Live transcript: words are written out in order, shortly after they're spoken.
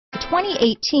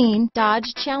2018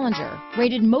 Dodge Challenger.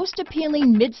 Rated most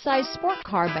appealing midsize sport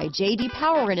car by J.D.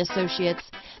 Power and Associates,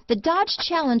 the Dodge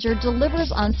Challenger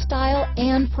delivers on style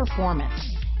and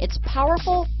performance. It's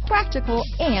powerful, practical,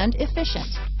 and efficient.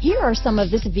 Here are some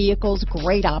of this vehicle's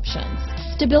great options: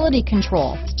 stability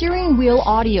control, steering wheel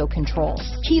audio controls,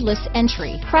 keyless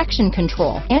entry, traction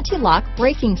control, anti-lock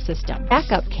braking system,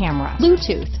 backup camera,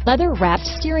 Bluetooth, leather-wrapped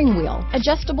steering wheel,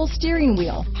 adjustable steering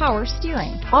wheel, power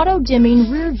steering,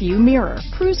 auto-dimming rear-view mirror,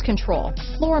 cruise control,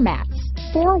 floor mats,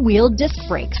 four-wheel disc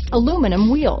brakes,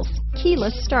 aluminum wheels,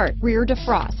 keyless start, rear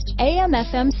defrost,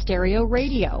 AM/FM stereo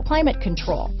radio, climate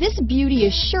control. This beauty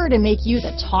is sure to make you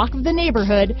the talk of the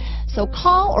neighborhood, so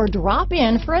call or drop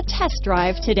in for a test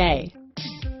drive today.